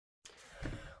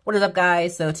What is up,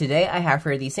 guys? So today I have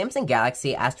for the Samsung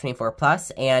Galaxy S24 Plus,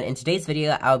 and in today's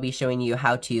video I'll be showing you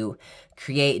how to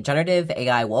create generative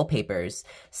AI wallpapers.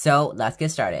 So let's get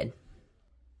started.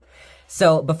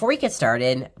 So before we get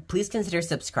started, please consider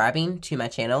subscribing to my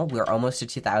channel. We're almost to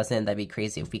 2,000. That'd be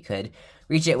crazy if we could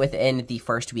reach it within the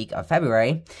first week of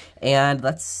February. And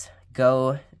let's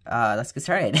get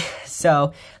started.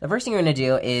 So the first thing you're gonna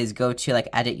do is go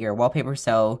to edit your wallpaper.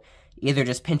 So either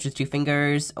just pinch with 2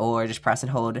 fingers or just press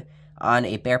and hold on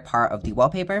a bare part of the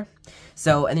wallpaper.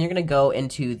 So, and then you're gonna go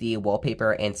into the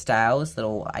wallpaper and styles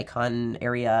little icon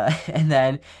area and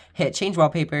then hit change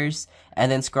wallpapers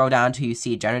and then scroll down till you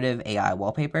see generative AI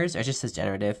wallpapers, or it just says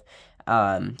generative.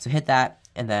 So hit that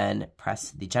and then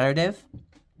press the generative.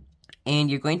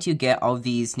 And you're going to get all of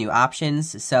these new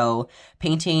options. So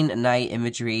painting, night,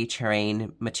 imagery,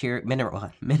 terrain,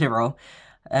 mineral,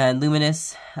 and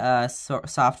luminous,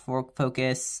 soft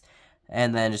focus,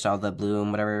 and then just all the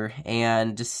bloom, whatever.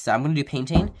 And just I'm going to do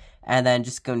painting, and then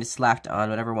just going to select on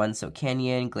whatever one. So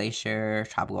canyon, glacier,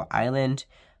 tropical island,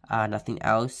 nothing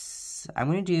else. I'm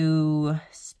going to do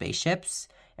spaceships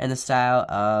in the style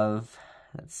of,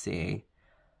 let's see,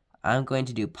 I'm going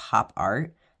to do pop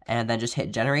art, and then just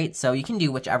hit generate. So you can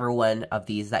do whichever one of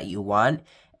these that you want.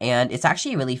 And it's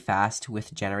actually really fast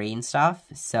with generating stuff,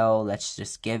 so let's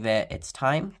just give it its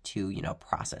time to,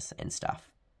 process and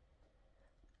stuff.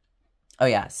 Oh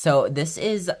yeah, so this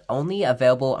is only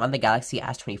available on the Galaxy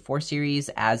S24 series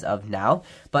as of now,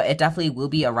 but it definitely will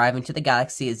be arriving to the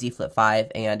Galaxy Z Flip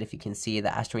 5, and if you can see the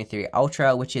S23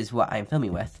 Ultra, which is what I'm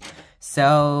filming with.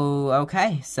 So,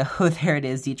 okay, so there it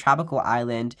is, the tropical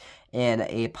island in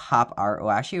a pop art. Oh,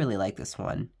 I actually really like this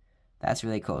one. That's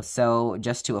really cool. So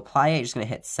just to apply it, you're just going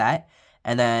to hit set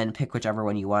and then pick whichever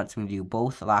one you want. So I'm going to do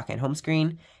both lock and home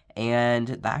screen, and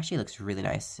that actually looks really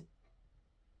nice.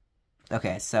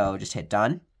 Okay, so just hit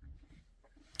done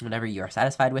whenever you are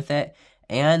satisfied with it.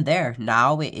 And there,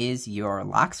 now it is your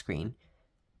lock screen.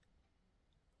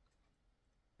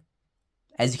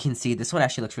 As you can see, this one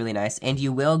actually looks really nice, and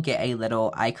you will get a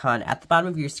little icon at the bottom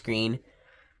of your screen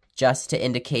just to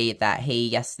indicate that, hey,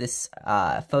 yes, this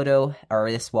photo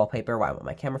or this wallpaper, why won't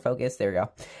my camera focus? There we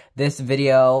go. This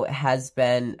image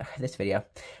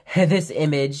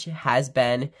has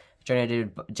been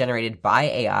generated by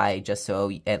AI, just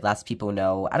so it lets people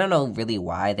know. I don't know really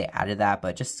why they added that,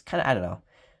 but just kind of, I don't know.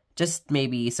 Just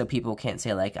maybe so people can't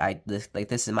say this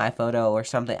is my photo or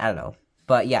something. I don't know.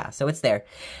 But yeah, so it's there.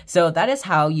 So that is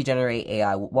how you generate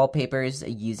AI wallpapers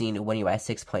using One UI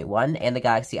 6.1 and the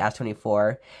Galaxy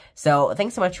S24. So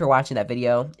thanks so much for watching that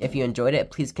video. If you enjoyed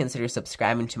it, please consider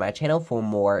subscribing to my channel for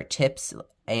more tips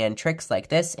and tricks like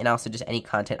this, and also just any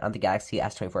content on the Galaxy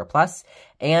S24 Plus.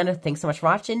 And thanks so much for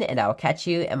watching, and I will catch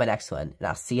you in my next one, and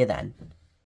I'll see you then.